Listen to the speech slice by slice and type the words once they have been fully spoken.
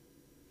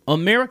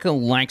America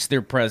likes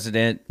their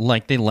president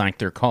like they like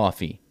their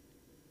coffee.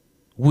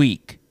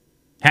 Weak.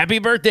 Happy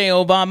birthday,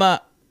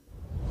 Obama.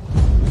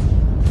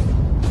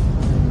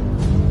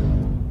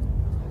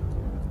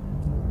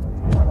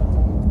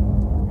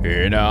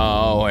 Hey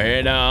now,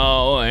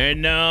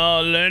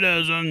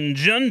 ladies and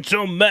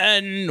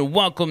gentlemen,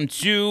 welcome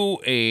to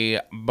a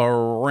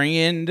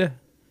brand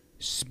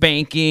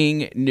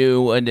spanking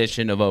new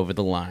edition of Over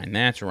the Line.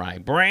 That's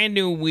right, brand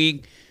new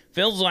week.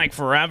 Feels like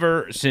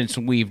forever since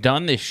we've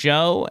done this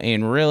show,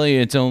 and really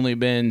it's only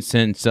been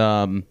since,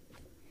 a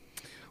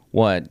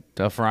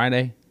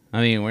Friday?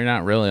 I mean, we're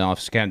not really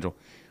off schedule.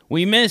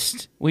 We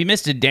missed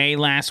a day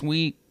last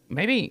week.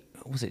 Maybe,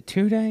 was it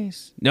 2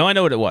 days? No, I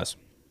know what it was.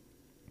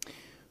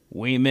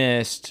 We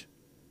missed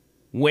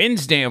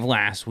Wednesday of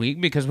last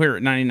week because we were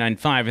at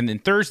 99.5, and then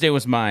Thursday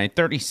was my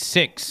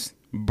 36th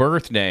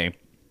birthday.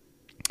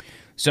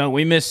 So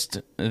we missed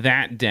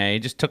that day,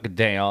 just took a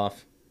day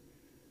off.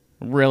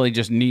 Really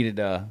just needed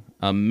a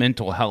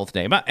mental health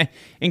day.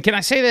 And can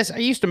I say this? I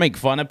used to make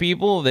fun of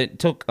people that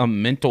took a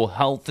mental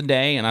health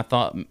day, and I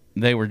thought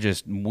they were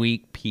just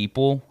weak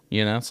people.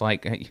 You know, it's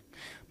like, hey,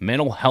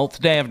 mental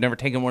health day? I've never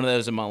taken one of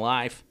those in my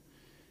life.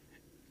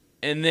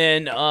 And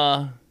then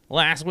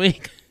last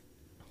week,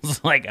 I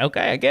was like,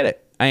 okay, I get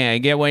it. I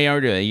get what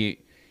you're doing.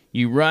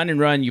 You run and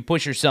run, you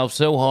push yourself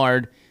so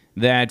hard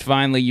that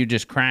finally you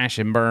just crash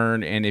and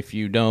burn, and if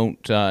you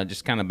don't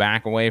just kind of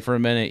back away for a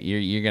minute,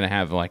 you're going to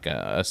have like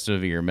a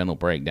severe mental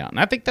breakdown. And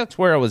I think that's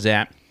where I was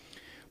at,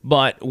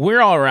 but we're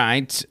all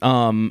right.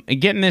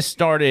 Getting this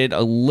started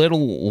a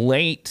little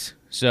late,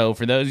 so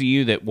for those of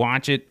you that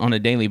watch it on a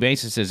daily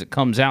basis as it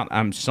comes out,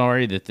 I'm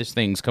sorry that this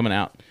thing's coming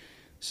out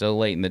so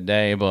late in the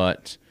day,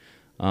 but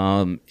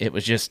it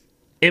was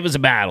a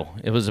battle.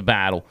 It was a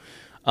battle.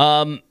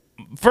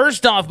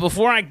 First off,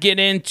 before I get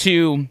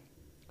into...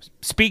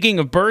 Speaking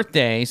of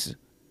birthdays,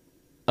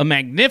 a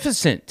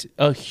magnificent,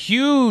 a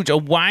huge, a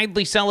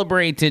widely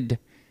celebrated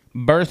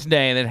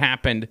birthday that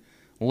happened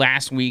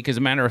last week. As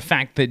a matter of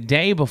fact, the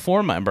day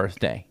before my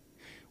birthday.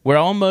 We're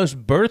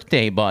almost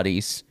birthday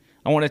buddies.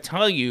 I want to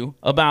tell you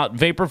about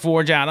Vapor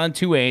Forge out on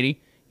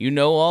 280. You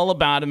know all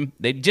about them.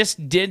 They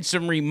just did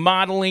some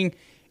remodeling,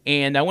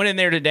 and I went in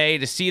there today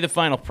to see the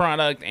final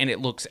product, and it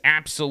looks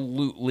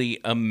absolutely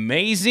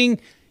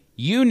amazing.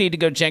 You need to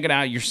go check it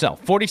out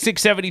yourself.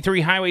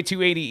 4673 Highway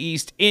 280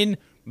 East in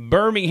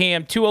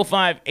Birmingham.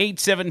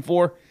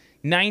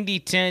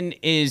 205-874-9010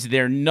 is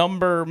their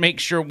number.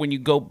 Make sure when you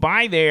go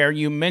by there,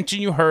 you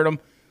mention you heard them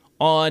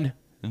on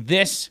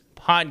this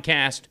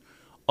podcast,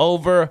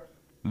 Over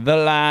the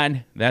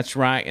Line. That's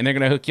right. And they're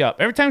going to hook you up.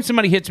 Every time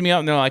somebody hits me up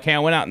and they're like, hey, I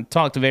went out and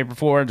talked to Vapor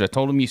Forge. I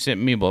told them you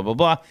sent me, blah, blah,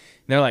 blah.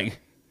 And they're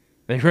like,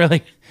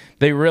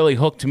 they really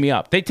hooked me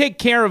up. They take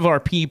care of our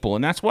people,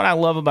 and that's what I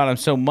love about them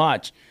so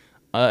much.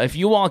 If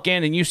you walk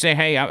in and you say,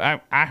 hey,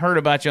 I heard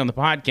about you on the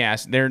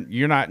podcast,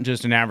 you're not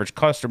just an average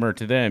customer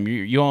to them.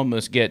 You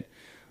almost get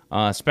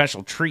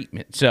special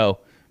treatment. So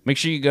make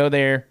sure you go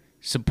there,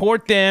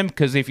 support them,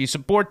 because if you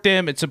support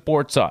them, it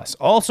supports us.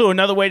 Also,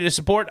 another way to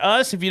support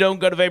us, if you don't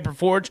go to Vapor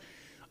Forge,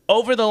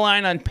 Over the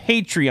Line on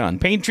Patreon.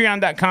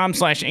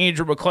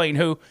 Patreon.com/Andrew McLean,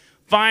 who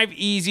 5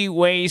 easy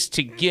ways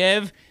to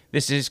give.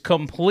 This is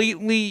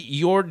completely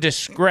your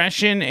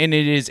discretion, and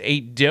it is a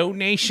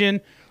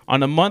donation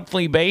on a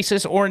monthly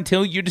basis or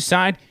until you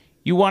decide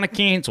you want to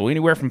cancel.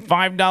 Anywhere from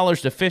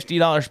 $5 to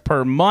 $50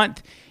 per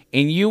month,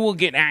 and you will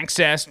get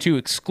access to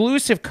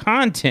exclusive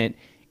content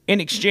in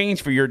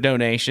exchange for your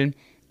donation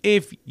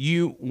if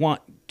you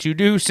want to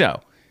do so.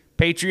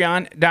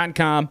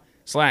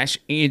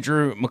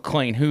 Patreon.com/Andrew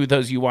McLean. Who,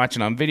 those of you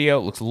watching on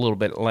video, looks a little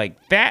bit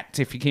like that.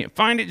 If you can't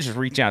find it, just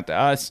reach out to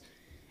us,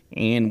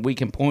 and we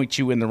can point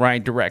you in the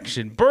right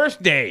direction.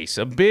 Birthdays,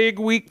 a big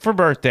week for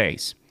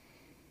birthdays.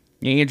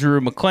 Andrew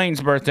McLean's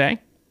birthday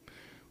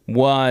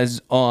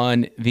was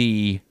on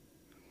the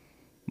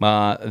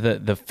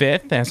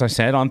 5th, as I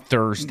said, on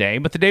Thursday.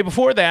 But the day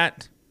before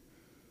that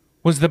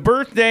was the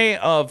birthday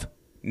of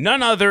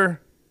none other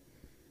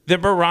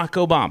than Barack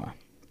Obama.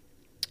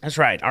 That's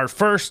right, our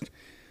first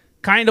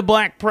kind of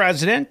black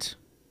president,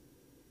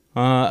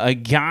 a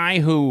guy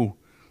who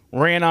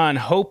ran on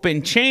hope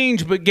and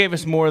change but gave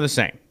us more of the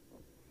same.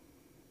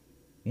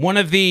 One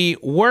of the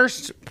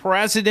worst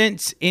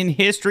presidents in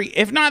history,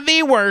 if not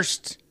the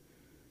worst,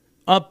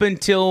 up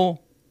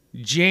until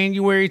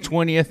January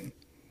 20th,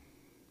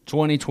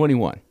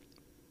 2021.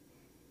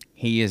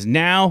 He is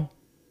now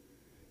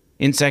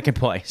in second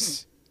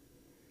place.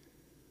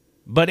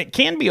 But it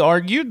can be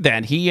argued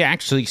that he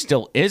actually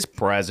still is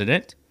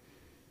president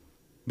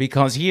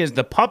because he is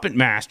the puppet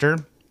master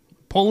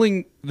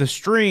pulling the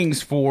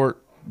strings for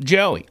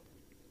Joey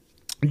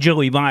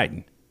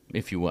Biden,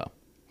 if you will.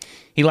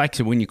 He likes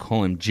it when you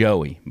call him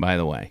Joey, by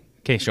the way,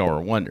 in case y'all were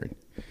wondering.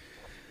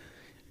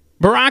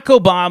 Barack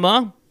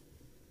Obama,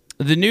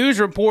 the news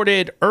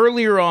reported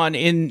earlier on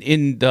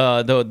in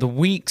the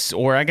weeks,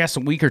 or I guess a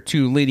week or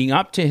two leading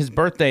up to his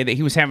birthday, that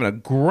he was having a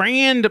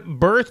grand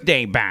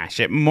birthday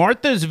bash at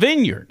Martha's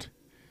Vineyard.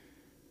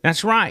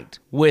 That's right,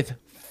 with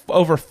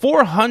over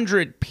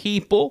 400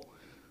 people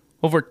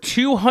over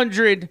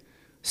 200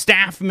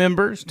 staff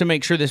members to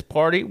make sure this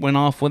party went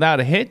off without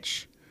a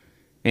hitch.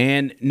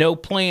 And no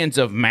plans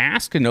of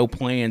mask and no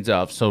plans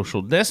of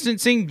social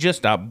distancing,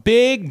 just a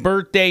big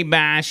birthday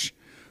bash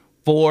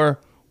for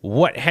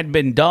what had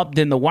been dubbed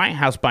in the White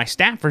House by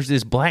staffers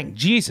as Black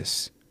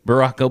Jesus,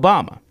 Barack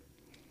Obama.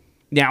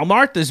 Now,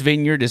 Martha's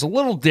Vineyard is a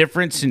little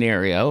different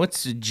scenario.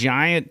 It's a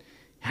giant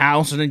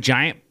house and a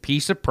giant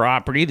piece of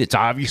property that's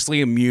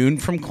obviously immune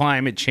from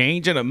climate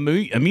change and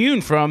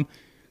immune from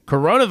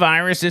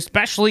coronavirus,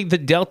 especially the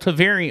Delta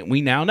variant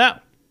we now know,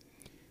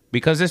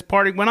 because this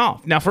party went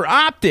off. Now, for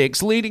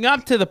optics, leading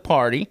up to the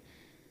party,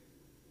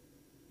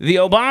 the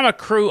Obama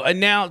crew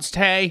announced,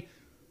 hey,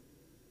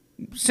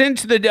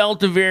 since the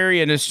Delta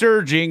variant is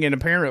surging, and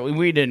apparently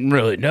we didn't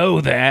really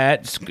know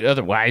that,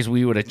 otherwise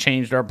we would have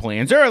changed our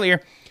plans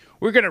earlier,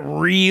 we're going to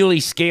really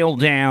scale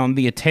down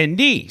the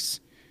attendees.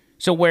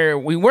 So where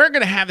we were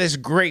going to have this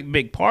great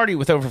big party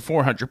with over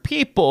 400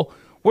 people,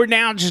 we're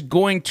now just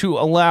going to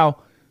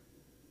allow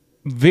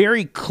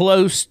very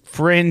close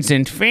friends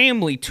and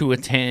family to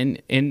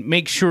attend and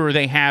make sure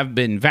they have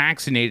been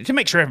vaccinated to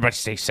make sure everybody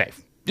stays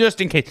safe,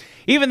 just in case.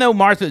 Even though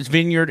Martha's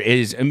Vineyard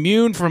is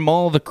immune from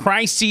all the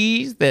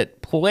crises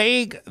that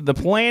plague the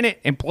planet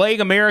and plague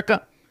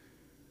America,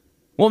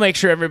 we'll make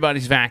sure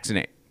everybody's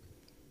vaccinated.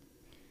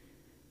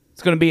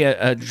 It's going to be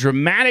a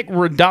dramatic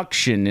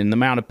reduction in the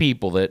amount of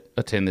people that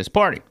attend this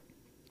party.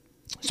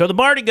 So the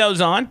party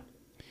goes on,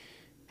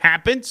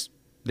 happens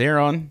there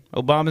on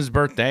Obama's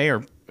birthday,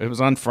 or it was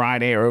on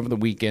Friday or over the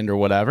weekend or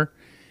whatever.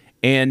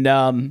 And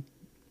it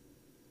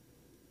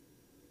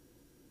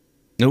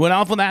went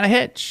off without a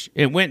hitch.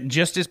 It went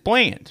just as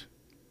planned.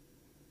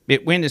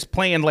 It went as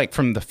planned, like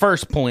from the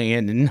first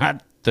plan and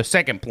not the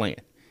second plan.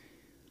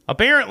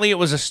 Apparently, it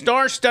was a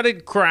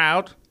star-studded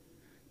crowd.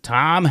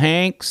 Tom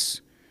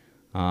Hanks,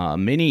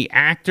 many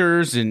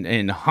actors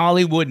and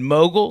Hollywood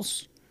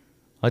moguls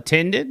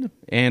attended.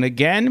 And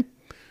again,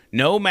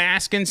 no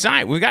mask in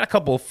sight. We've got a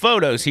couple of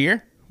photos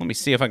here. Let me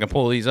see if I can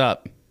pull these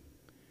up.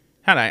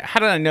 How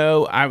did I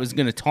know I was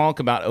going to talk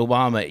about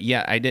Obama,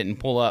 yet I didn't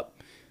pull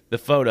up the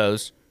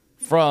photos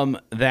from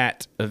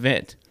that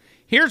event?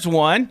 Here's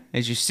one.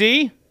 As you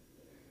see,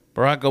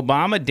 Barack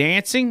Obama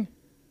dancing.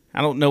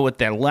 I don't know what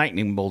that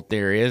lightning bolt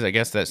there is. I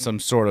guess that's some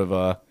sort of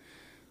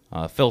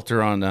a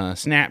filter on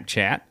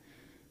Snapchat.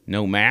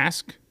 No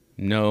mask.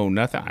 No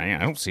nothing. I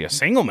don't see a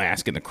single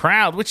mask in the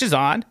crowd, which is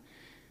odd.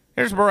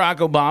 There's Barack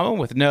Obama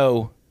with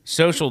no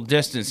social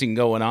distancing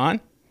going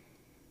on.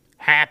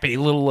 Happy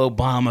little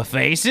Obama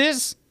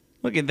faces.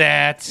 Look at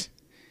that.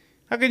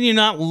 How can you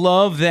not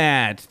love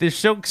that? They're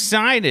so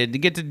excited to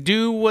get to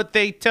do what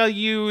they tell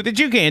you that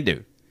you can't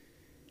do.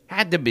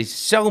 Had to be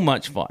so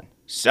much fun.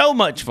 So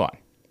much fun.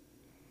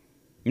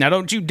 Now,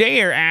 don't you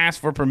dare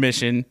ask for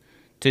permission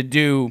to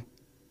do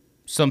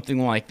something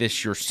like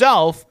this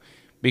yourself,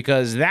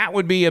 because that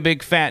would be a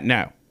big fat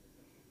no.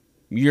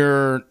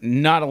 You're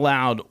not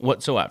allowed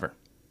whatsoever.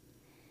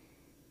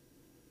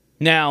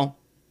 Now,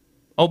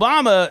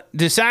 Obama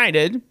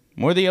decided,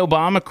 or the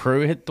Obama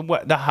crew,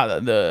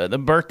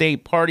 the birthday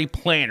party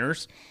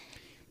planners,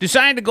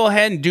 decided to go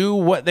ahead and do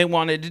what they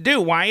wanted to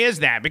do. Why is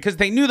that? Because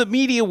they knew the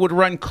media would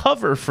run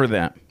cover for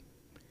them.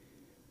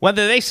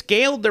 Whether they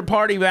scaled their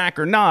party back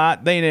or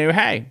not, they knew,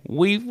 hey,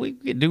 we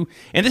could do.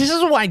 And this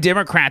is why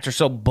Democrats are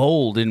so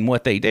bold in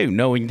what they do,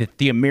 knowing that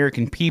the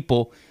American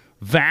people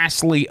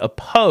vastly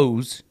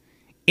oppose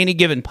any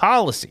given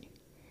policy.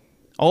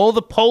 All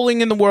the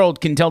polling in the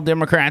world can tell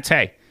Democrats,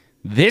 hey,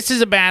 this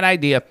is a bad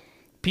idea.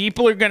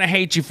 People are going to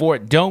hate you for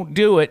it. Don't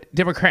do it.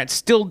 Democrats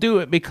still do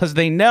it because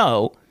they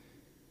know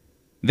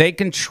they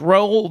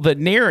control the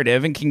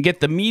narrative and can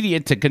get the media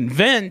to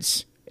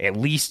convince at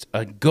least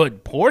a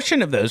good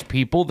portion of those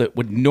people that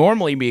would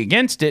normally be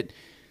against it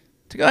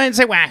to go ahead and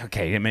say, well,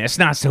 okay, I mean, it's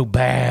not so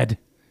bad.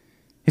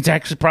 It's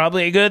actually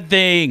probably a good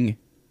thing.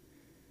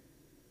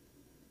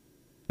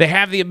 They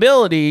have the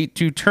ability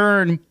to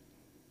turn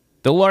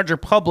the larger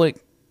public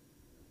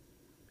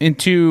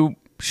into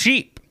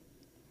sheep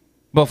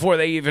before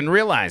they even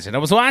realize it. I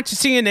was watching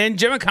CNN,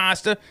 Jim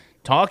Acosta,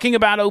 talking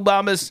about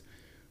Obama's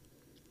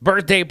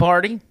birthday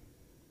party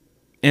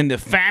and the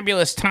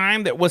fabulous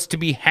time that was to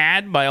be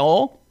had by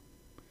all.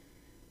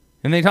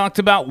 And they talked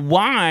about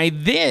why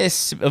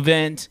this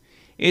event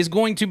is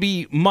going to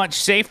be much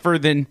safer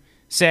than,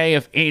 say,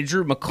 if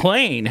Andrew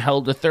McLean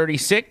held a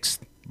 36th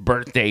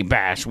birthday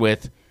bash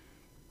with,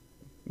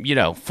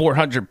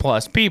 400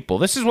 plus people.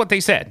 This is what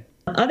they said.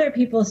 Other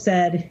people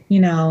said,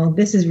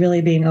 this is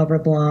really being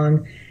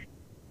overblown.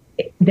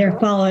 They're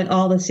following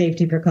all the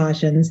safety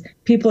precautions.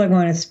 People are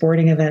going to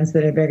sporting events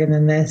that are bigger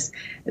than this.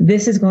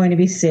 This is going to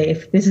be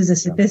safe. This is a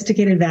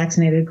sophisticated,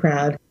 vaccinated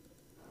crowd.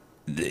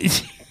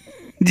 Did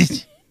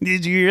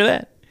you hear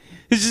that?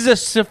 This is a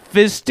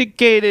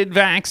sophisticated,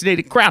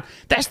 vaccinated crowd.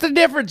 That's the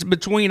difference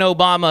between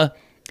Obama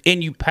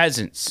and you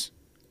peasants.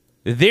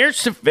 They're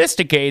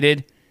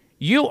sophisticated.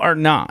 You are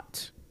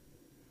not.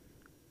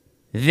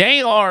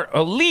 They are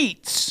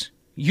elites.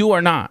 You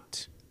are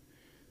not.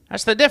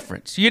 That's the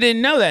difference. You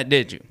didn't know that,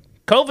 did you?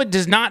 COVID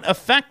does not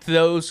affect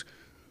those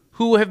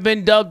who have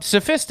been dubbed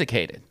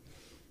sophisticated.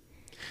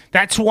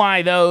 That's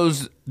why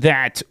those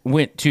that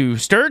went to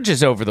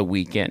Sturgis over the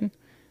weekend,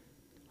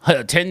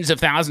 tens of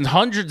thousands,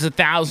 hundreds of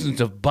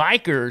thousands of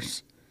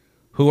bikers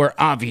who are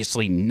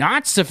obviously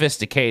not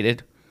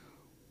sophisticated,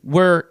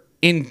 were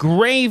in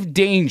grave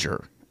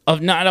danger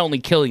of not only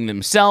killing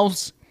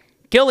themselves,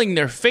 killing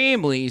their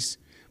families,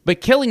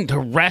 but killing the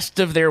rest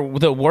of the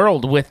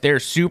world with their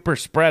super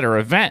spreader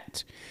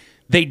event.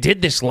 They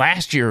did this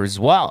last year as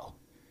well.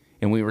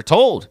 And we were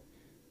told,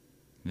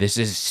 this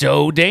is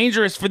so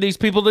dangerous for these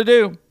people to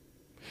do.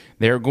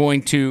 They're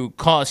going to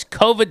cause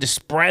COVID to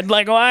spread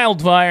like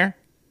wildfire.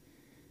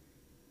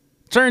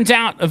 Turns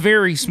out a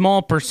very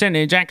small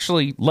percentage,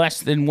 actually less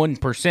than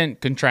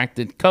 1%,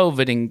 contracted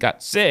COVID and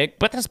got sick,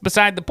 but that's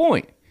beside the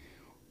point.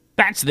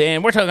 That's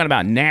then. We're talking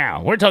about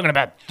now. We're talking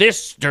about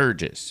this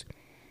Sturgis.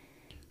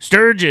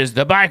 Sturgis,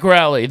 the bike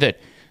rally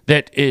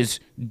that is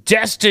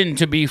destined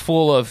to be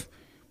full of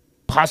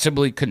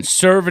possibly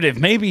conservative,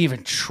 maybe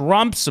even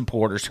Trump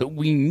supporters who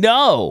we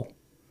know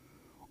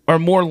are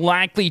more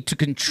likely to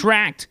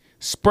contract,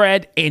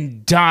 spread,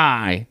 and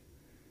die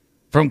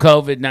from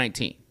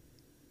COVID-19.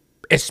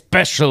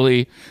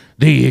 Especially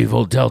the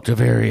evil Delta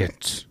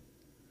variant.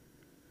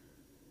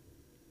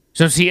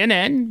 So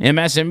CNN,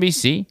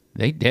 MSNBC,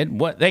 they did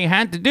what they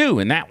had to do,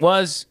 and that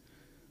was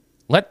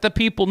let the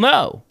people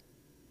know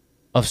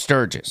of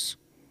Sturgis,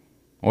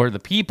 or the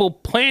people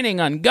planning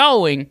on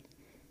going,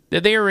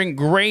 that they were in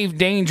grave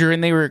danger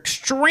and they were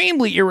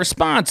extremely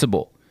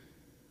irresponsible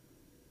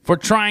for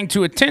trying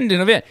to attend an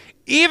event.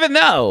 Even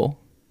though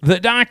the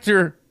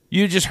doctor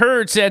you just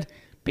heard said,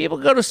 people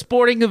go to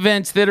sporting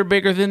events that are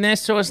bigger than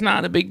this, so it's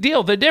not a big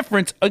deal. The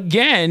difference,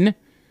 again,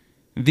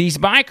 these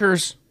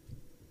bikers,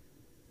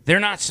 they're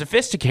not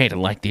sophisticated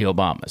like the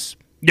Obamas.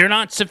 They're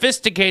not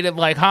sophisticated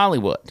like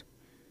Hollywood.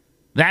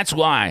 That's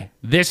why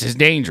this is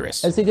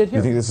dangerous. As he did here.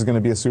 You think this is going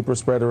to be a super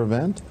spreader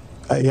event?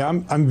 Yeah,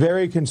 I'm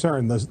very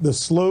concerned. The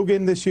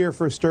slogan this year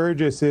for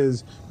Sturgis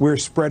is, we're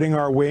spreading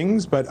our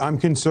wings, but I'm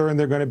concerned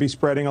they're going to be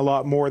spreading a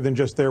lot more than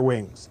just their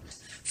wings.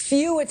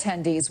 Few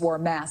attendees wore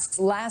masks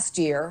last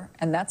year,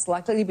 and that's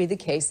likely to be the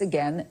case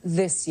again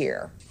this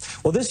year.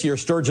 Well, this year,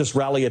 Sturgis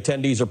rally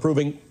attendees are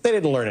proving they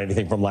didn't learn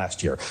anything from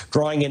last year,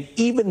 drawing an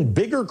even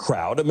bigger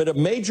crowd amid a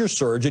major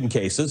surge in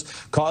cases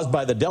caused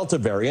by the Delta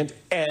variant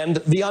and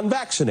the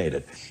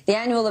unvaccinated. The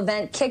annual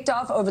event kicked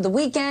off over the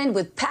weekend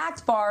with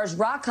packed bars,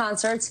 rock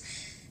concerts,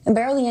 and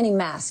barely any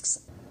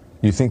masks.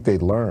 You think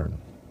they'd learn,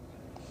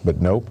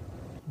 but nope.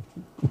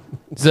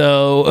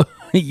 So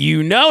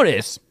you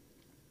notice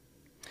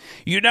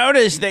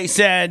they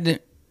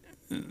said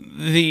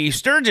the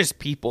Sturgis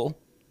people,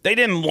 they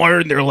didn't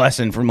learn their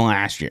lesson from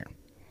last year.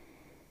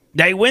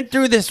 They went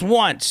through this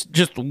once,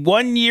 just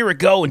 1 year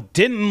ago, and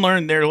didn't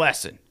learn their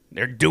lesson.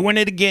 They're doing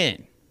it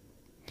again.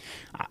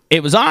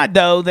 It was odd,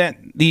 though, that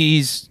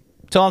these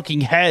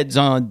talking heads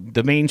on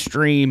the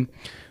mainstream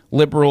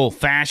liberal,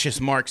 fascist,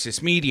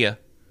 Marxist media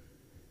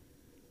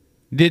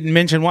didn't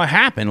mention what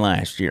happened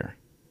last year.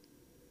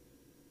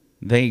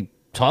 They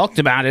talked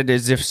about it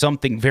as if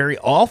something very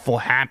awful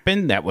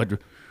happened that would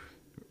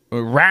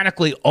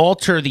radically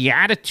alter the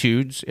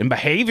attitudes and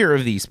behavior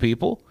of these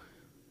people,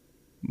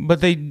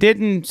 but they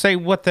didn't say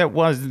what that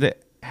was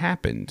that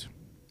happened.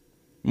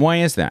 Why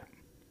is that?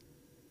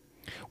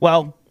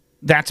 Well,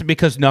 that's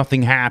because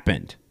nothing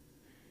happened.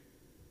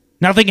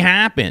 Nothing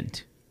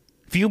happened.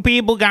 Few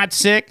people got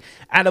sick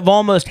out of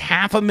almost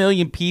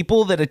 500,000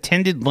 people that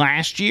attended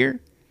last year.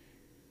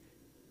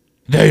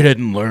 They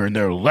didn't learn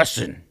their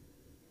lesson.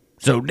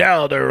 So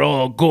now they're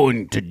all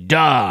going to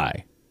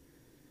die.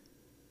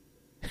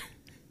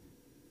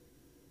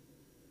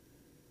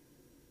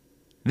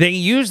 They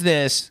use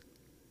this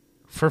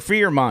for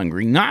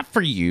fear-mongering, not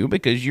for you,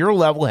 because you're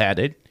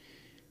level-headed.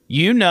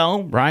 You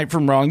know right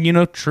from wrong. You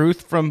know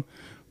truth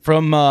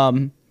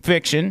from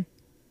fiction.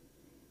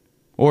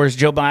 Or as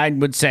Joe Biden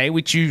would say,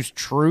 we choose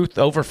truth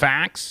over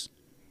facts.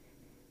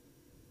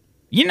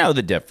 You know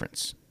the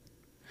difference.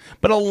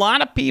 But a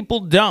lot of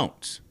people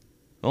don't.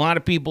 A lot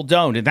of people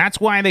don't. And that's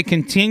why they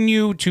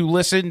continue to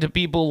listen to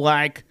people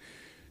like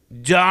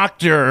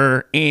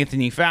Dr.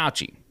 Anthony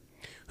Fauci,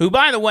 who,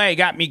 by the way,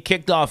 got me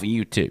kicked off of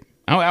YouTube.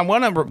 I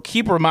want to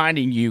keep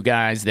reminding you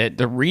guys that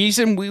the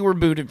reason we were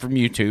booted from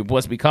YouTube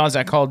was because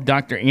I called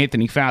Dr.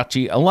 Anthony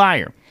Fauci a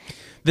liar.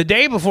 The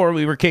day before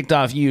we were kicked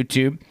off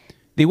YouTube,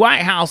 the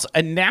White House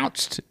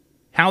announced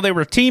how they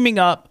were teaming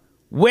up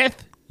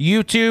with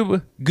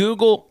YouTube,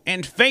 Google,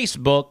 and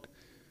Facebook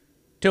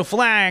to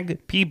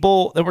flag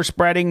people that were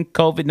spreading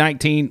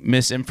COVID-19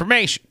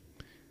 misinformation.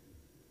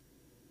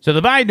 So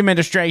the Biden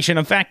administration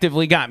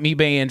effectively got me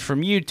banned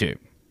from YouTube.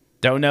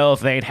 Don't know if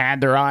they'd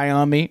had their eye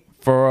on me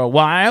for a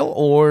while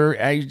or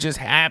I just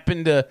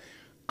happened to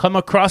come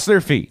across their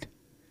feed.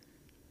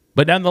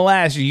 But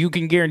nonetheless, you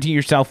can guarantee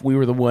yourself we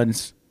were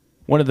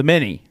one of the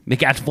many that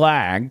got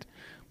flagged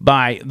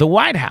by the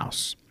White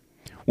House,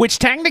 which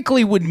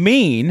technically would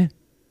mean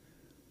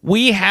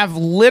we have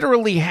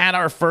literally had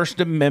our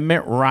First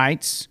Amendment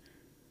rights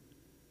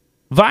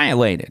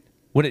violated.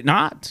 Would it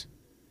not?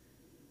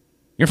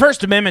 Your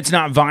First Amendment's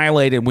not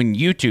violated when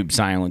YouTube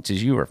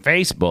silences you or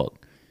Facebook.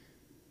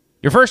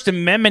 Your First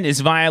Amendment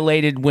is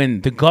violated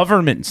when the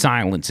government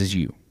silences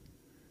you.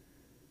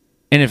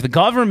 And if the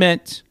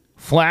government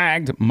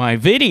flagged my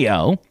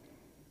video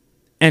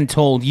and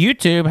told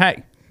YouTube,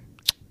 hey,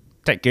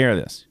 take care of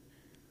this,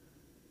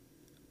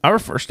 our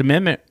First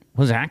Amendment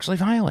was actually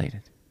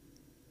violated.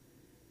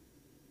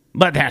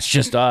 But that's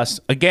just us.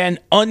 Again,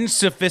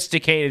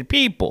 unsophisticated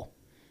people.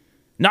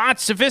 Not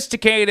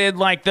sophisticated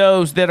like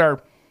those that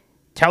are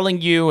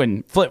telling you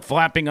and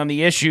flip-flopping on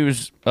the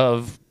issues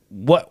of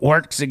what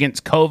works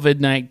against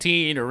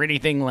COVID-19 or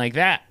anything like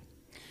that.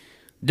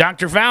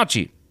 Dr.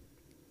 Fauci,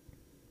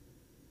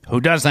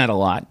 who does that a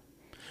lot,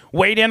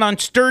 weighed in on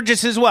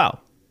Sturgis as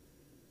well.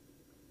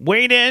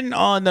 Weighed in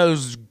on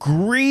those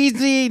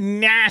greasy,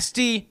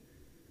 nasty,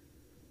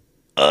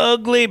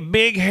 ugly,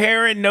 big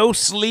hair and no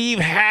sleeve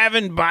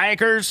having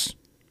bikers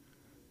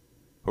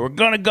who are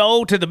going to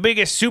go to the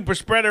biggest super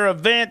spreader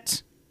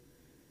event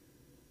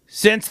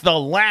since the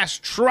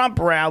last Trump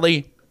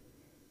rally.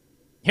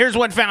 Here's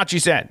what Fauci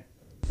said.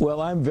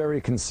 Well, I'm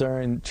very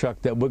concerned, Chuck,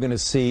 that we're going to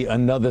see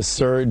another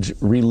surge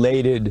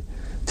related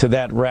to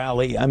that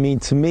rally. I mean,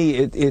 to me,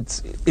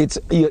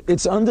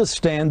 it's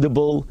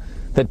understandable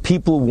that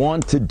people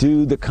want to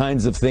do the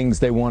kinds of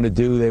things they want to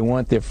do. They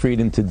want their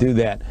freedom to do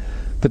that.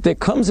 But there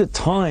comes a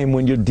time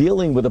when you're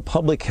dealing with a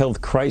public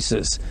health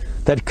crisis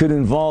that could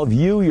involve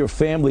you, your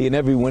family, and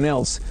everyone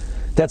else,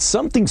 that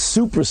something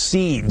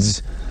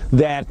supersedes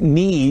that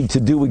need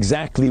to do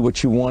exactly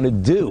what you want to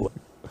do.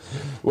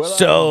 Well,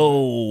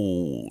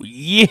 so,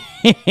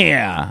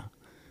 yeah.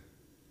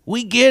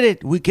 We get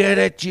it. We get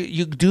it.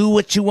 You do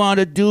what you want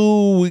to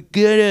do. We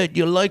get it.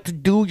 You like to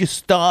do your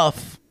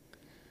stuff.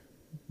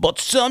 But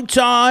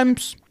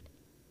sometimes,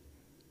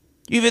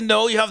 even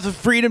though you have the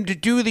freedom to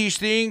do these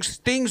things,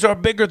 things are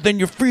bigger than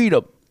your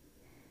freedom.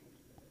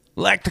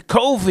 Like the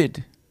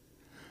COVID.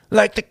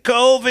 Like the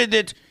COVID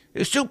that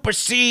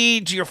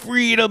supersedes your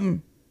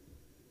freedom.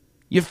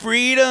 Your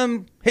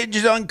freedom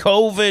hinges on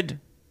COVID.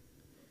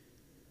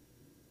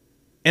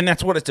 And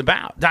that's what it's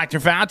about.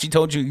 Dr. Fauci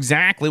told you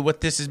exactly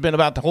what this has been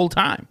about the whole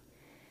time.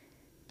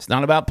 It's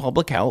not about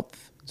public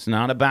health. It's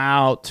not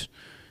about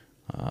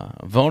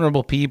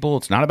vulnerable people.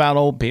 It's not about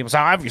old people. It's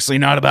obviously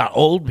not about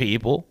old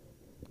people.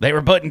 They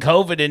were putting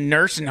COVID in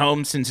nursing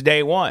homes since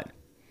day one.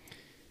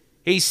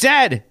 He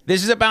said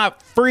this is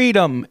about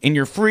freedom and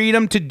your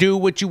freedom to do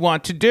what you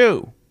want to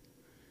do.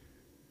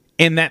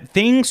 And that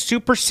things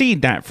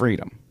supersede that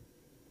freedom.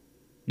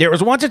 There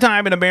was once a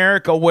time in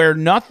America where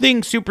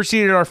nothing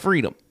superseded our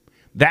freedom.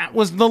 That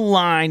was the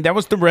line. That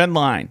was the red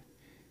line.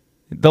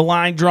 The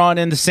line drawn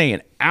in the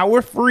sand.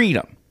 Our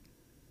freedom.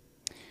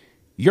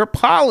 Your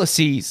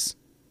policies,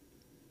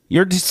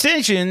 your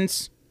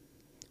decisions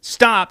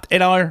stopped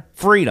at our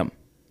freedom.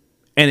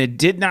 And it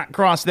did not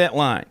cross that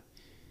line.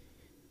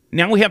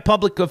 Now we have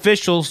public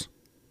officials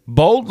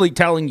boldly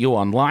telling you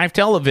on live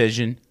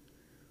television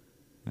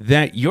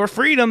that your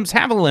freedoms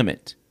have a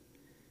limit.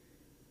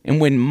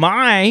 And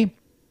when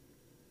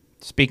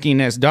speaking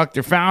as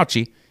Dr.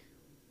 Fauci,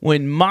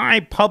 when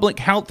my public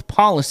health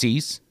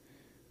policies,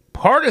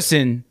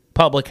 partisan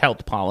public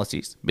health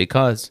policies,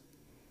 because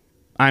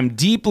I'm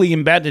deeply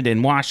embedded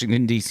in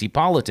Washington, D.C.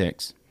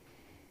 politics,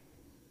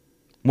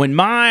 when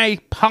my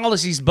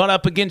policies butt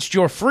up against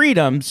your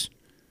freedoms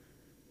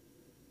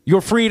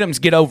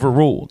get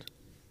overruled.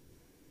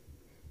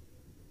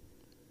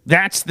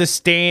 That's the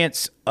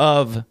stance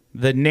of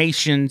the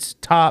nation's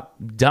top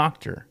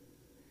doctor.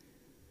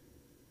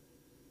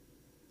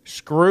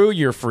 Screw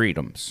your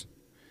freedoms.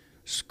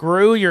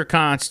 Screw your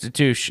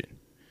Constitution,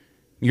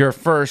 your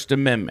First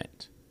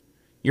Amendment,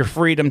 your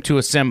freedom to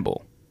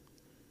assemble,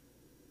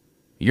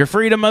 your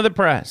freedom of the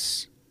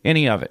press,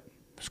 any of it.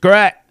 Screw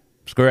it.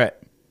 Screw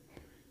it.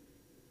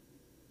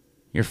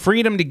 Your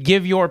freedom to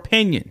give your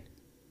opinion.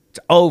 It's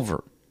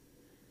over.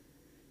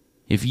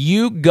 If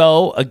you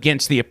go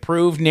against the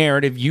approved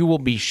narrative, you will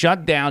be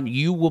shut down.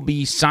 You will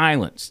be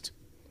silenced.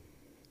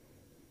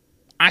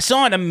 I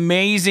saw an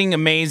amazing,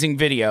 amazing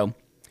video.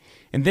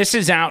 And this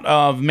is out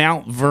of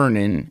Mount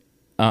Vernon.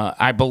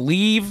 I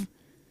believe,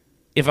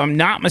 if I'm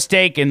not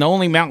mistaken, the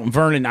only Mount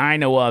Vernon I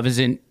know of is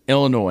in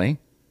Illinois.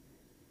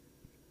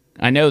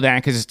 I know that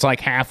because it's like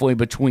halfway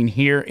between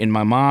here and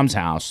my mom's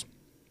house.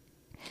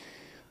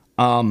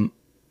 And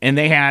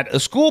they had a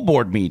school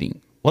board meeting.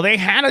 Well, they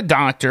had a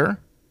doctor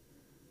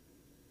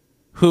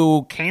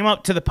who came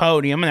up to the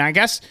podium, and I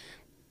guess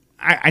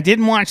I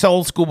didn't watch the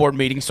old school board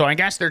meeting, so I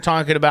guess they're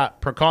talking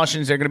about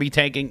precautions they're going to be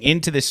taking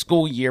into the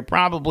school year,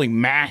 probably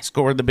mask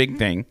or the big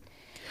thing.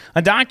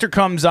 A doctor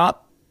comes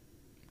up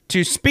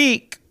to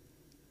speak,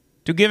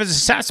 to give his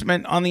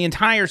assessment on the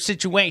entire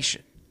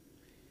situation.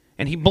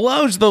 And he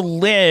blows the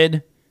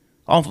lid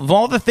off of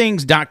all the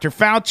things Dr.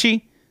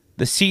 Fauci,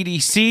 the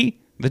CDC,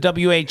 the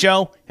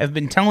WHO have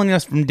been telling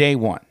us from day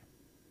one.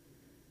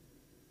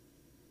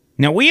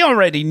 Now, we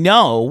already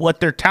know what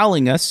they're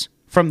telling us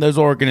from those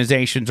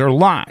organizations are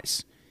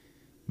lies,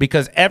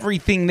 because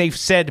everything they've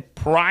said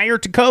prior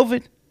to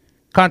COVID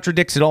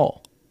contradicts it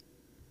all.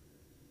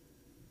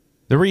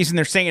 The reason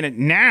they're saying it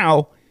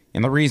now,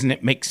 and the reason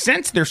it makes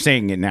sense they're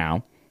saying it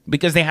now,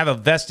 because they have a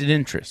vested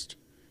interest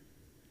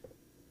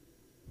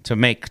to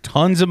make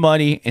tons of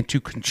money and to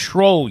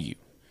control you.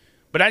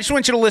 But I just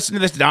want you to listen to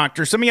this,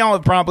 doctor. Some of y'all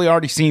have probably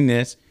already seen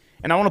this,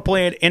 and I want to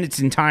play it in its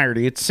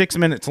entirety. It's 6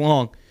 minutes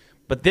long,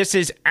 but this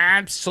is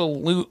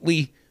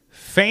absolutely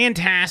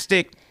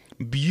fantastic,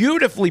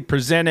 beautifully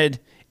presented,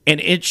 and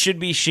it should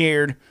be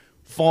shared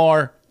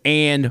far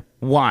and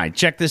wide.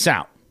 Check this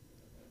out.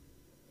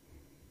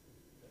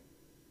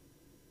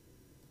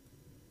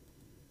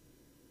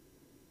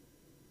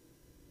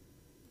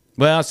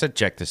 Well, I said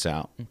check this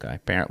out. Okay,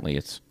 apparently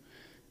it's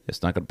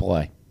not going to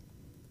play.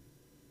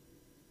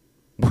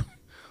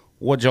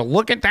 Would you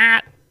look at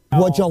that?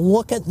 Would you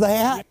look at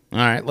that? All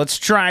right, let's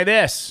try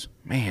this.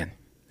 Man.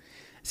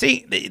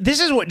 See, this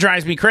is what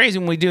drives me crazy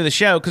when we do the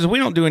show, because we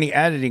don't do any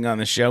editing on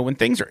the show. When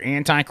things are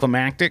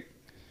anticlimactic,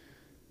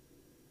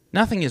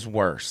 nothing is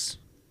worse.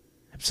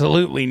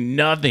 Absolutely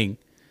nothing.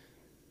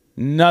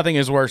 Nothing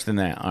is worse than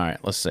that. All right,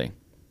 let's see.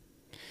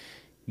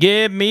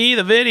 Give me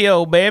the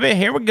video, baby.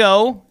 Here we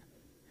go.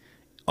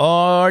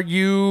 Are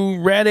you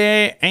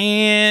ready?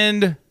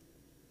 And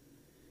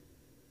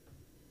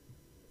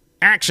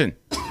action.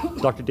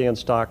 Dr. Dan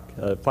Stock,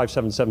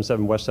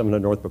 5777 West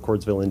 700 North,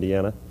 McCordsville,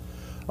 Indiana.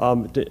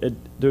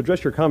 To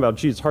address your comment,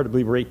 gee, it's hard to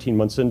believe we're 18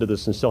 months into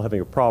this and still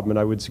having a problem, and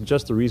I would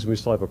suggest the reason we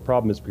still have a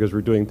problem is because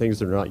we're doing things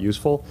that are not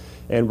useful,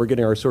 and we're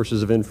getting our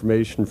sources of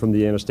information from the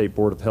Indiana State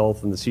Board of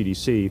Health and the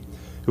CDC,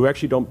 who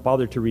actually don't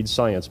bother to read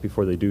science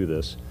before they do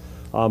this.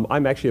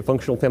 I'm actually a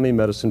functional family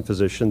medicine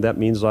physician. That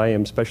means I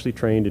am specially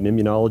trained in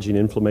immunology and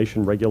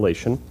inflammation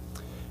regulation.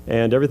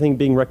 And everything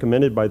being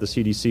recommended by the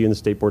CDC and the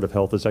State Board of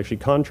Health is actually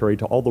contrary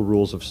to all the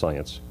rules of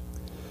science.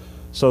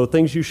 So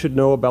things you should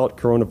know about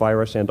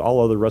coronavirus and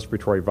all other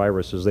respiratory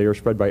viruses, they are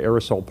spread by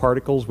aerosol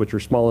particles, which are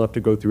small enough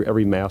to go through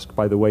every mask.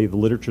 By the way, the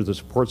literature that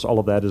supports all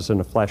of that is in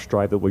a flash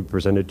drive that will be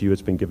presented to you.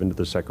 It's been given to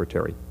the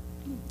Secretary.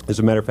 As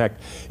a matter of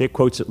fact, it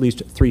quotes at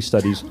least 3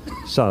 studies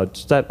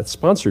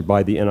sponsored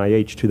by the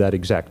NIH to that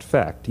exact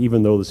fact,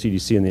 even though the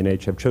CDC and the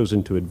NIH have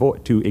chosen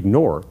to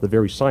ignore the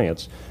very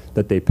science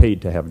that they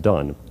paid to have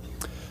done.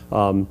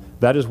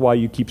 That is why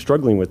you keep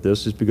struggling with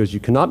this, is because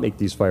you cannot make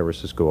these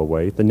viruses go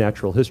away. The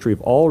natural history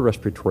of all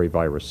respiratory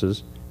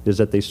viruses is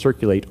that they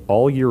circulate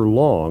all year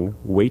long,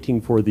 waiting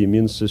for the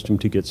immune system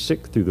to get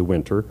sick through the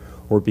winter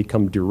or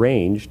become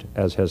deranged,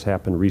 as has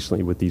happened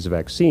recently with these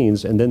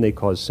vaccines, and then they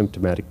cause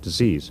symptomatic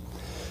disease.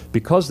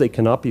 Because they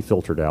cannot be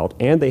filtered out,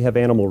 and they have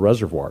animal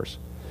reservoirs,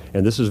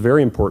 and this is a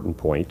very important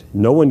point,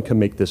 no one can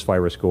make this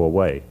virus go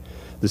away.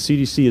 The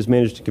CDC has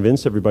managed to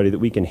convince everybody that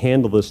we can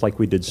handle this like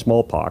we did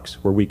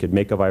smallpox, where we could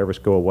make a virus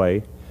go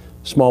away.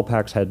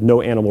 Smallpox had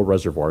no animal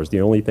reservoirs.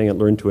 The only thing it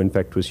learned to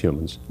infect was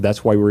humans.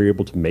 That's why we were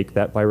able to make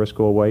that virus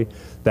go away.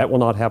 That will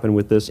not happen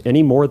with this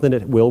any more than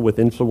it will with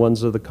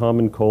influenza, the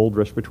common cold,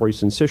 respiratory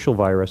syncytial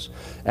virus,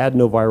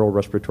 adenoviral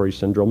respiratory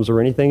syndromes, or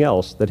anything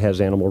else that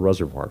has animal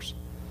reservoirs.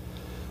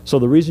 So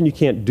the reason you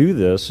can't do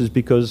this is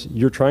because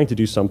you're trying to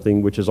do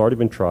something which has already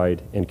been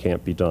tried and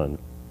can't be done.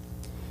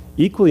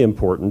 Equally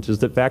important is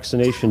that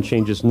vaccination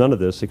changes none of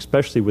this,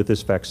 especially with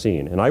this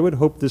vaccine. And I would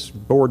hope this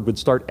board would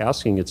start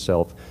asking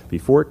itself,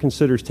 before it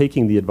considers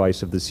taking the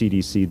advice of the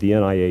CDC, the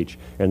NIH,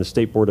 and the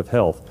State Board of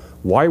Health,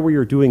 why we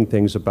are doing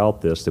things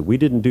about this that we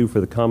didn't do for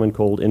the common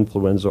cold,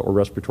 influenza, or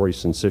respiratory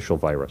syncytial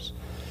virus.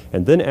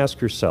 And then ask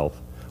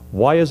yourself,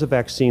 why is a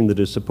vaccine that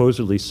is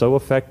supposedly so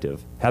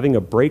effective having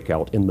a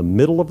breakout in the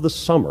middle of the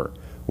summer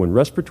when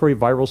respiratory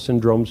viral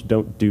syndromes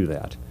don't do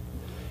that?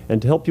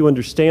 And to help you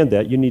understand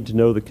that, you need to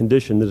know the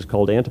condition that is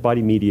called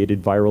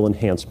antibody-mediated viral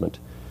enhancement.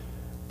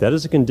 That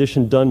is a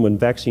condition done when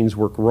vaccines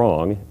work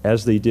wrong,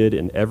 as they did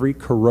in every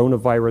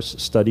coronavirus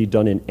study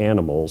done in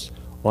animals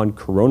on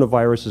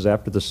coronaviruses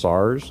after the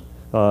SARS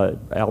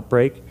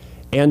outbreak,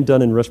 and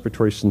done in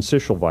respiratory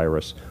syncytial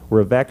virus,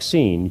 where a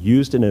vaccine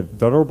used in a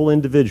vulnerable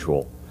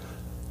individual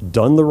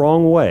done the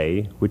wrong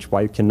way, which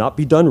cannot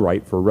be done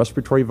right for a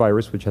respiratory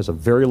virus which has a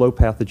very low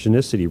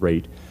pathogenicity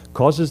rate,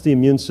 causes the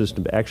immune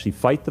system to actually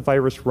fight the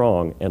virus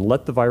wrong and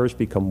let the virus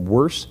become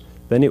worse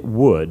than it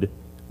would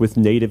with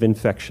native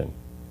infection.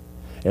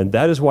 And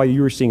that is why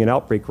you are seeing an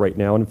outbreak right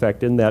now. And in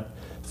fact, in that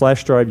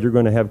flash drive you're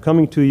going to have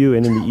coming to you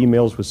and in the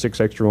emails with 6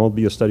 Extra will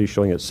be a study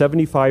showing that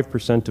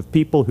 75% of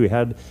people who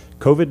had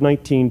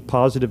COVID-19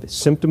 positive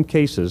symptom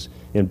cases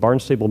in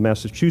Barnstable,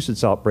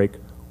 Massachusetts outbreak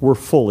were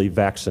fully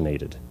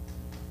vaccinated.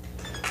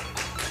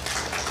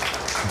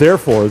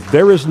 Therefore,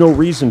 there is no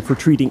reason for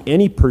treating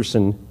any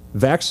person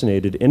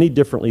vaccinated any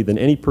differently than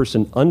any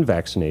person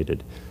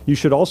unvaccinated. You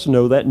should also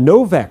know that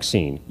no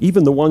vaccine,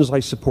 even the ones I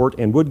support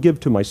and would give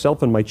to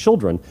myself and my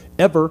children,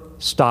 ever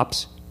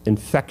stops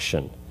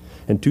infection.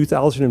 In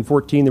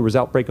 2014, there was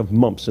outbreak of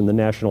mumps in the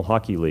National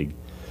Hockey League.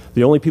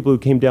 The only people who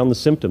came down the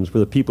symptoms were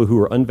the people who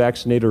were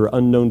unvaccinated or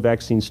unknown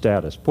vaccine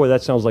status. Boy,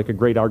 that sounds like a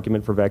great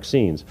argument for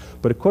vaccines.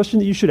 But a question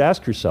that you should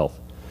ask yourself,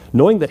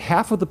 knowing that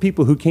half of the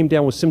people who came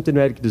down with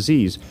symptomatic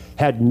disease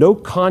had no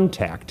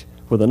contact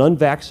with an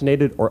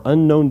unvaccinated or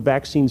unknown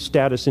vaccine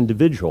status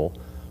individual,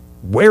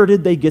 where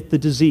did they get the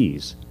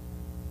disease?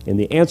 And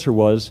the answer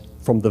was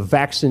from the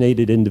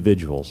vaccinated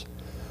individuals.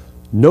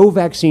 No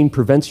vaccine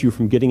prevents you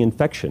from getting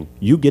infection.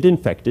 You get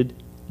infected,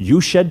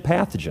 you shed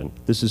pathogen.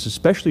 This is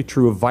especially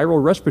true of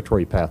viral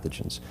respiratory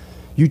pathogens.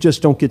 You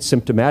just don't get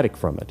symptomatic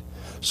from it.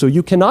 So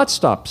you cannot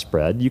stop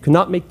spread. You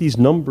cannot make these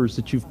numbers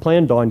that you've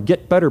planned on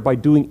get better by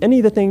doing any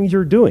of the things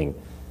you're doing,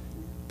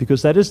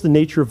 because that is the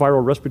nature of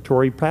viral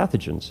respiratory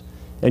pathogens.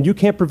 And you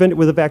can't prevent it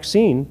with a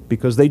vaccine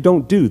because they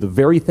don't do the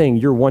very thing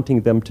you're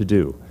wanting them to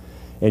do.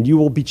 And you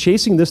will be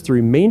chasing this the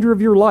remainder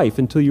of your life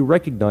until you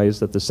recognize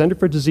that the Center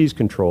for Disease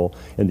Control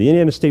and the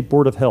Indiana State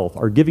Board of Health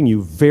are giving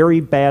you very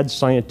bad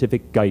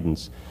scientific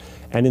guidance.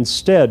 And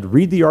instead,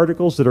 read the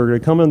articles that are going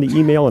to come on the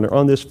email and are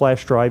on this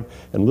flash drive,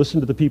 and listen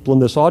to the people in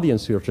this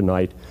audience here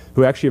tonight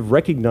who actually have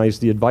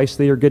recognized the advice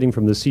they are getting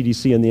from the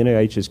CDC and the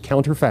NIH is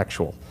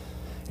counterfactual.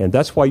 And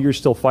that's why you're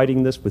still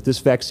fighting this with this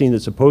vaccine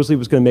that supposedly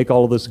was going to make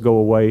all of this go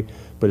away,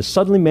 but has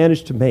suddenly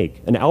managed to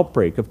make an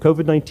outbreak of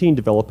COVID-19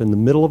 develop in the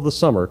middle of the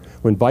summer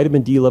when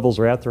vitamin D levels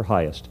are at their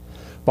highest.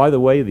 By the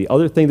way, the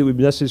other thing that would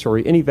be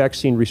necessary, any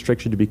vaccine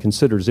restriction to be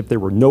considered, is if there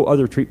were no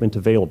other treatment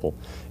available.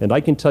 And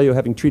I can tell you,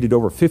 having treated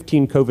over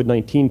 15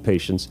 COVID-19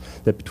 patients,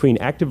 that between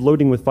active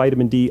loading with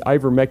vitamin D,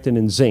 ivermectin,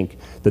 and zinc,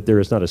 that there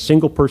is not a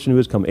single person who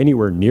has come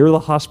anywhere near the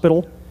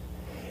hospital.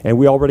 And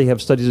we already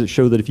have studies that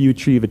show that if you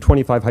achieve a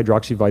 25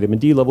 hydroxyvitamin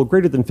D level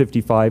greater than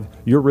 55,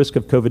 your risk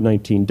of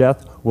COVID-19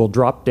 death will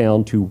drop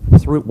down to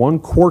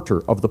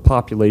 1/4 of the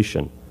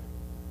population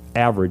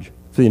average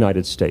for the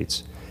United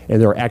States.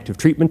 And there are active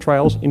treatment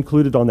trials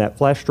included on that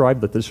flash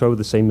drive that show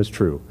the same is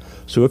true.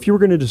 So if you were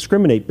going to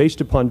discriminate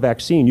based upon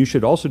vaccine, you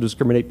should also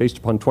discriminate based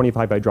upon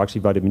 25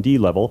 hydroxyvitamin D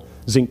level,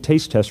 zinc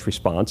taste test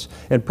response,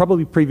 and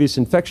probably previous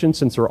infection,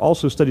 since there are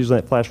also studies on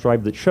that flash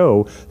drive that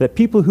show that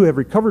people who have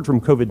recovered from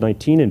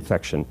COVID-19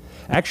 infection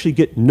actually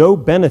get no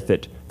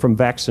benefit from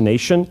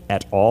vaccination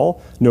at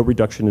all, no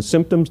reduction in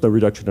symptoms, no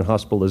reduction in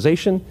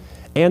hospitalization,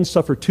 and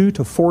suffer 2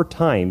 to 4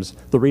 times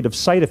the rate of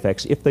side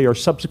effects if they are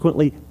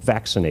subsequently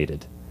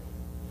vaccinated.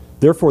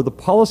 Therefore, the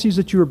policies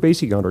that you are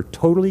basing on are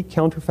totally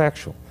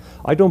counterfactual.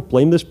 I don't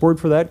blame this board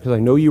for that, because I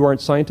know you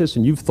aren't scientists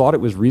and you've thought it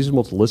was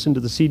reasonable to listen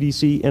to the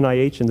CDC,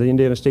 NIH, and the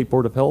Indiana State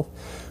Board of Health.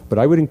 But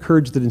I would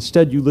encourage that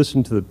instead you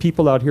listen to the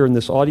people out here in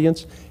this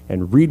audience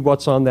and read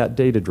what's on that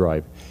data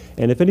drive.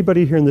 And if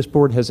anybody here in this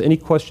board has any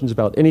questions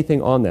about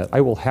anything on that,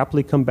 I will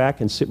happily come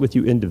back and sit with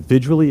you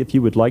individually if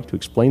you would like to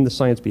explain the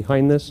science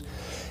behind this.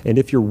 And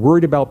if you're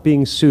worried about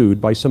being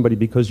sued by somebody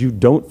because you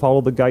don't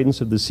follow the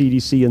guidance of the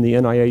CDC and the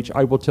NIH,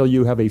 I will tell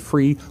you have a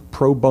free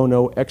pro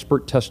bono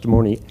expert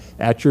testimony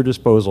at your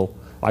disposal.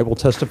 I will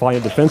testify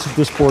in defense of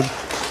this board,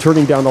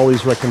 turning down all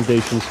these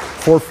recommendations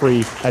for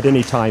free at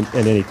any time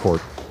in any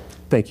court.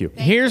 Thank you.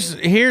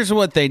 Here's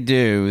what they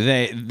do.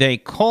 They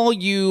call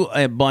you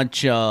a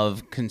bunch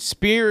of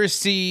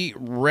conspiracy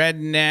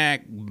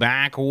redneck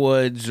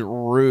backwoods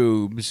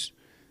rubes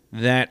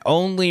that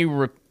only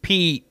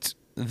repeat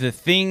the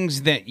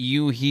things that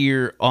you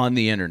hear on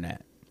the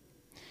internet.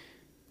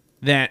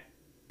 That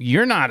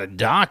you're not a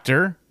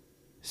doctor,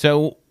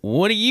 so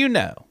what do you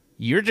know?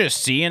 You're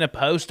just seeing a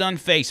post on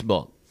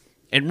Facebook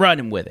and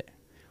running with it.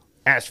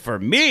 As for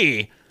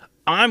me,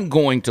 I'm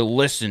going to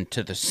listen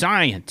to the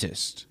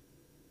scientists.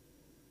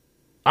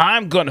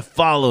 I'm going to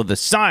follow the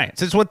science.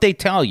 That's what they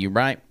tell you,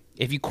 right?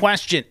 If you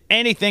question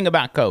anything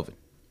about COVID.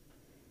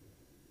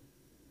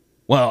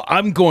 Well,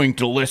 I'm going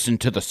to listen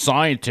to the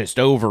scientist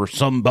over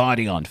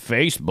somebody on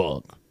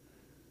Facebook.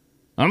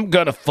 I'm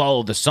going to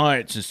follow the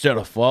science instead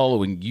of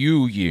following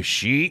you, you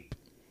sheep.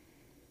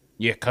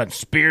 You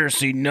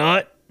conspiracy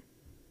nut.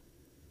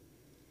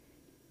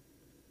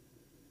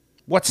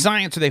 What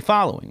science are they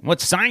following?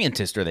 What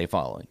scientist are they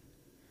following?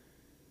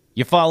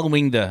 You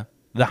following the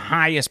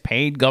highest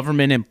paid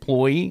government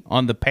employee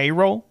on the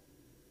payroll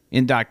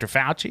in Dr.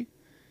 Fauci?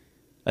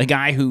 A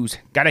guy who's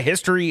got a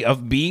history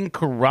of being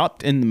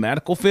corrupt in the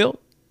medical field?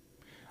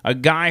 A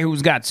guy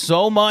who's got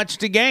so much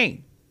to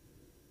gain?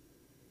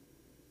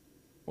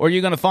 Or are you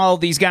going to follow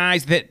these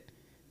guys that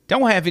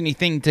don't have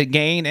anything to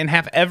gain and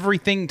have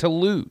everything to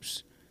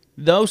lose?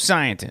 Those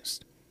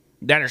scientists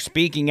that are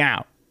speaking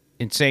out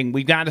and saying,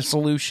 we've got a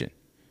solution,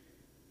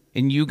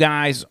 and you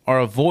guys are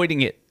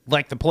avoiding it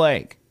like the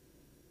plague.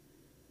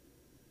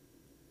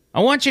 I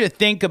want you to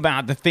think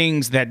about the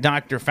things that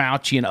Dr.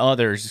 Fauci and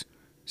others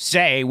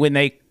say when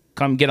they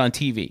come get on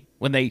TV.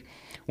 When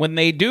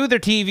they do their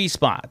TV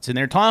spots and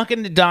they're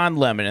talking to Don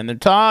Lemon and they're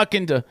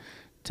talking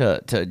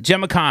to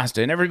Jim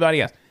Acosta and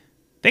everybody else.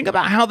 Think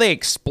about how they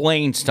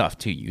explain stuff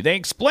to you. They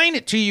explain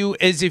it to you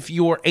as if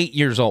you're 8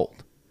 years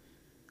old.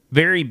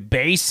 Very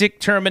basic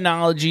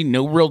terminology,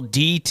 no real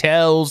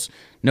details,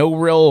 no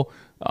real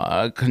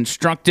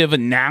constructive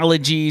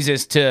analogies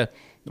as to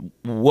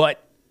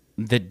what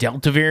the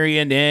Delta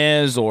variant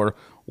is, or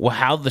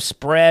how the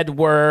spread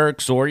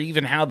works, or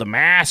even how the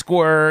mask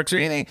works, or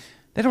anything.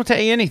 They don't tell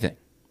you anything.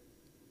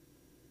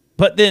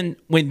 But then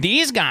when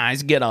these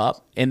guys get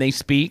up and they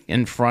speak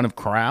in front of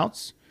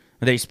crowds,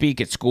 they speak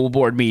at school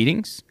board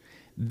meetings,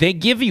 they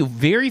give you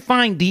very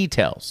fine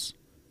details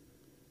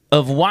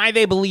of why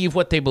they believe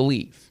what they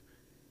believe.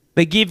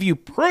 They give you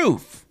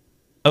proof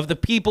of the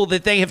people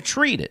that they have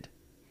treated.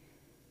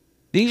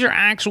 These are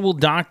actual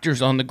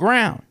doctors on the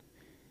ground.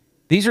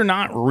 These are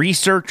not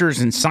researchers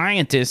and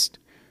scientists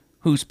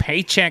whose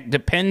paycheck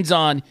depends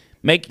on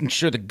making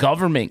sure the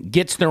government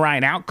gets the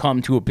right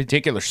outcome to a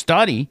particular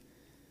study.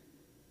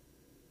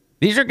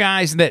 These are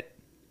guys that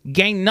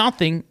gain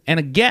nothing and,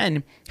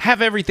 again,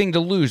 have everything to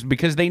lose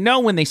because they know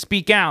when they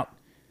speak out,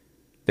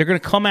 they're going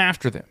to come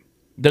after them.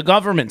 The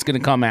government's going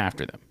to come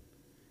after them.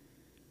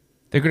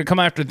 They're going to come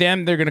after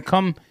them. They're going to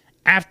come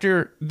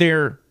after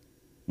their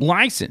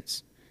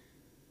license.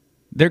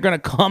 They're going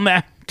to come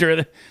after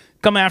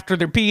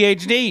their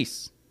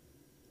PhDs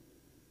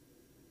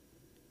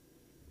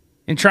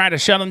and try to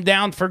shut them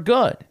down for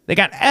good. They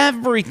got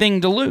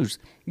everything to lose.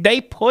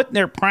 They put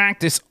their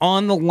practice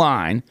on the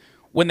line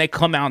when they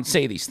come out and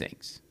say these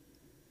things.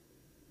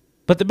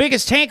 But the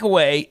biggest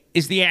takeaway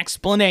is the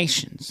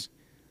explanations.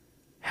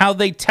 How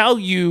they tell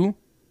you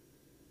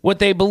what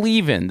they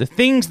believe in, the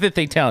things that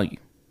they tell you.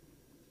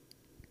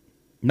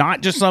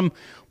 Not just some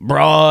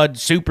broad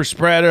super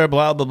spreader,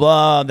 blah, blah,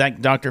 blah,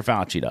 that Dr.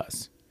 Fauci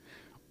does.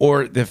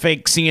 Or the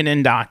fake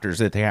CNN doctors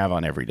that they have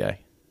on every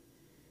day.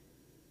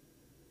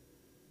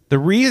 The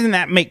reason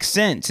that makes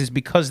sense is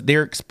because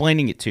they're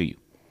explaining it to you.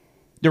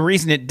 The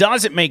reason it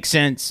doesn't make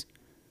sense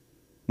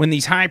when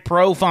these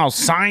high-profile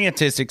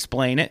scientists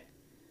explain it,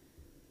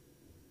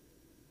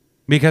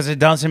 because it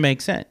doesn't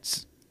make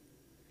sense.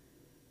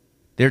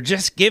 They're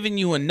just giving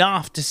you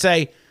enough to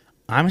say,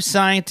 I'm a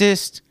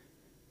scientist.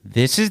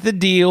 This is the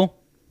deal.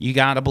 You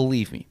got to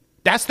believe me.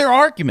 That's their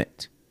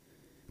argument.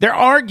 Their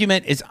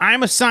argument is,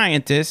 I'm a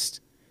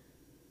scientist,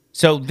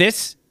 so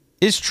this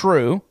is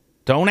true.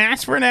 Don't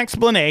ask for an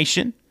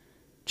explanation.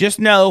 Just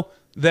know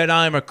that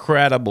I'm a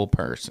credible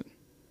person.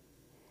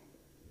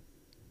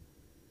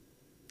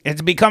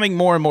 It's becoming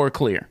more and more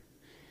clear.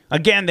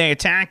 Again, they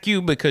attack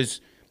you because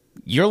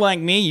you're like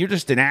me. You're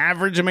just an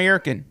average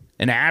American,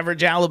 an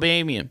average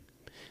Alabamian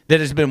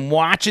that has been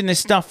watching this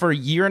stuff for a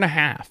year and a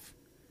half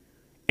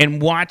and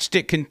watched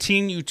it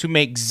continue to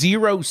make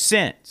zero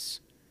sense.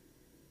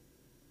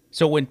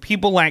 So when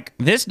people like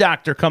this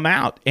doctor come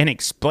out and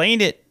explain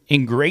it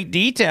in great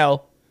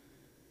detail,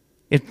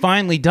 it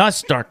finally does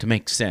start to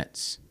make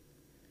sense.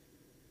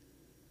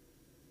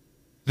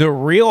 The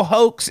real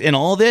hoax in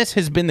all this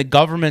has been the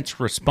government's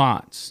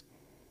response.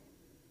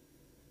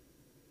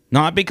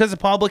 Not because of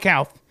public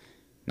health,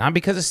 not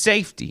because of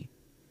safety,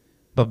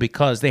 but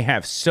because they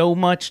have so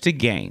much to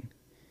gain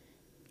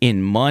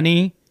in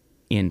money,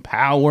 in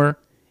power,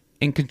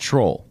 in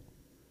control.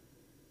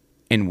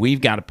 And we've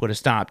got to put a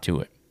stop to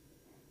it.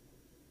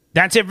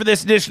 That's it for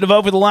this edition of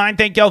Over the Line.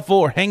 Thank y'all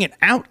for hanging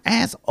out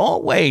as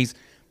always.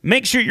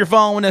 Make sure you're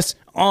following us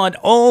on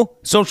all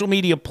social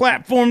media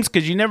platforms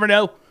because you never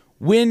know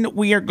when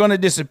we are going to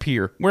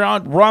disappear. We're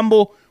on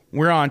Rumble.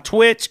 We're on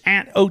Twitch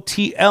at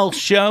OTL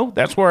Show.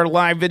 That's where our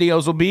live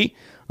videos will be.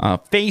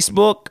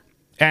 Facebook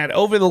at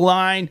Over the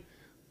Line.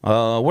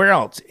 Where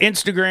else?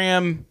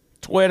 Instagram,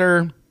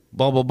 Twitter,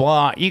 blah, blah,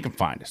 blah. You can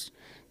find us.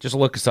 Just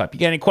look us up.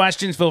 You got any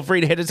questions, feel free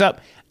to hit us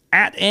up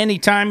at any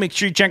time. Make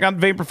sure you check out the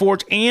Vapor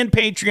Forge and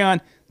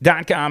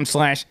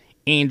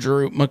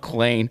patreon.com/Andrew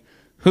McLean.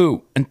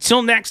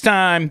 Until next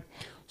time,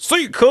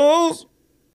 see you, cuz.